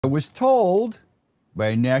I was told by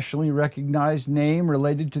a nationally recognized name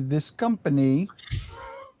related to this company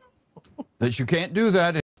that you can't do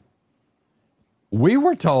that. We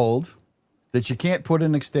were told that you can't put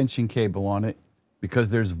an extension cable on it because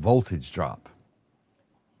there's voltage drop.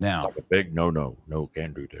 Now, Like a big no,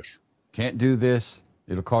 can't do this. Can't do this.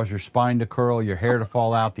 It'll cause your spine to curl, your hair to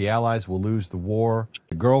fall out. The Allies will lose the war.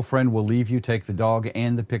 Your girlfriend will leave you, take the dog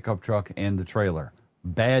and the pickup truck and the trailer.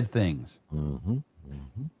 Bad things.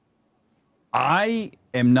 I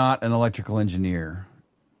am not an electrical engineer.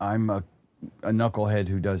 I'm a knucklehead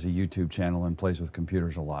who does a YouTube channel and plays with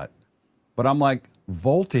computers a lot. But I'm like,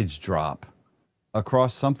 voltage drop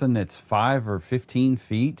across something that's 5 or 15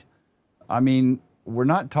 feet? I mean, we're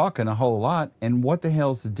not talking a whole lot. And what the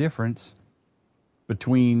hell's the difference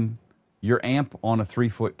between your amp on a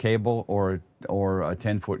 3-foot cable or a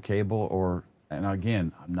 10-foot cable? And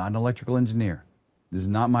again, I'm not an electrical engineer. This is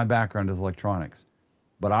not my background as electronics.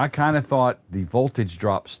 But I kind of thought the voltage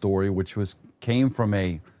drop story, which came from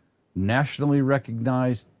a nationally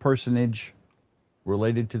recognized personage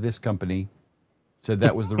related to this company, said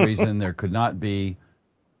that was the reason there could not be,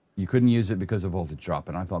 you couldn't use it because of voltage drop.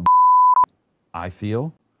 And I thought, I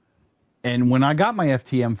feel. And when I got my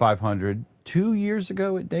FTM 500 2 years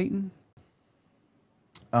ago at Dayton,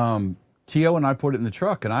 T.O. and I put it in the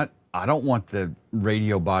truck, and I don't want the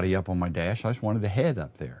radio body up on my dash. I just wanted the head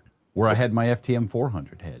up there where I had my FTM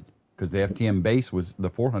 400 head, because the FTM base the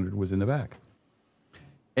 400 was in the back.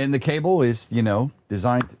 And the cable is,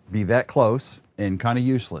 designed to be that close and kind of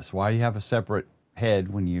useless. Why you have a separate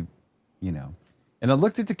head when you. And I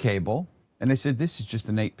looked at the cable, and I said, this is just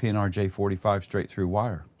an 8-pin RJ45 straight through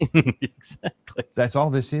wire. Exactly. That's all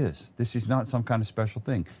this is. This is not some kind of special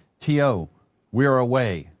thing. T.O., we are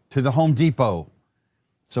away to the Home Depot.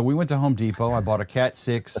 So we went to Home Depot. I bought a Cat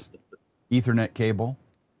 6 Ethernet cable,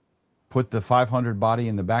 put the 500 body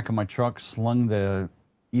in the back of my truck, slung the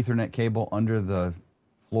Ethernet cable under the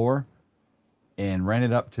floor, and ran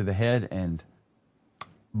it up to the head, and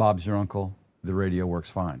Bob's your uncle. The radio works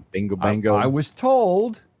fine. Bingo, bango. I was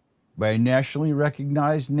told by a nationally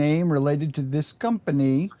recognized name related to this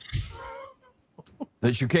company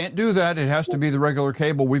that you can't do that. It has to be the regular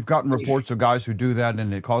cable. We've gotten reports of guys who do that,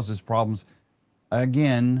 and it causes problems.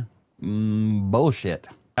 Again, bullshit.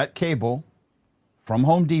 That cable from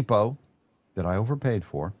Home Depot that I overpaid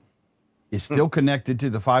for is still connected to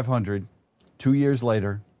the 500 2 years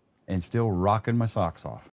later and still rocking my socks off.